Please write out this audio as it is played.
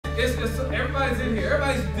everybody's in here.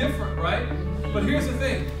 Everybody's different, right? But here's the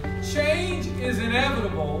thing. Change is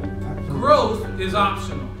inevitable. Growth is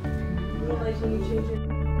optional.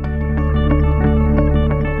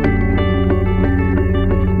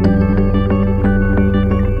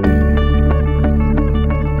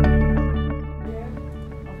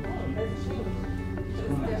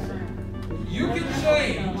 You can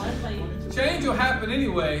change. Change will happen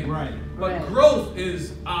anyway, right? But growth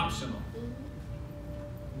is optional.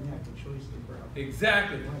 You have to choose to grow.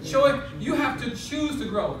 Exactly. You have to choose to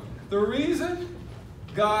grow. The reason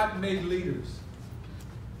God made leaders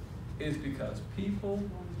is because people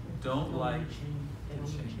don't like change.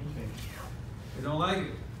 They don't like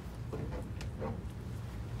it.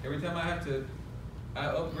 Every time I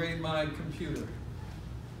upgrade my computer,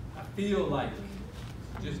 I feel like,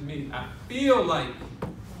 just me, I feel like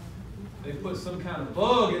they put some kind of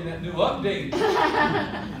bug in that new update.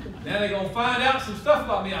 Now they're going to find out some stuff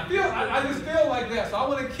about me. I just feel like that. So I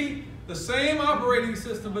want to keep the same operating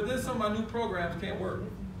system, but then some of my new programs can't work.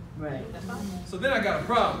 Right. So then I got a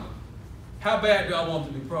problem. How bad do I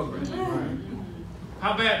want the new program?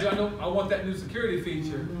 How bad do I want that new security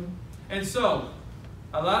feature? And so,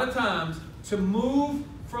 a lot of times, to move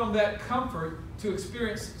from that comfort to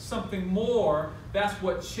experience something more, that's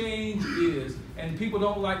what change is. And people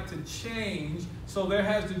don't like to change, so there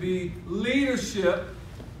has to be leadership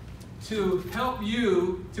to help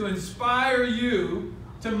you, to inspire you,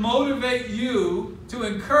 to motivate you, to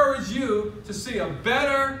encourage you to see a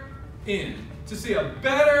better end, to see a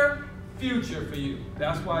better future for you.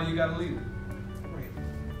 That's why you got a leader.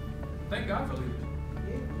 Thank God for leaders.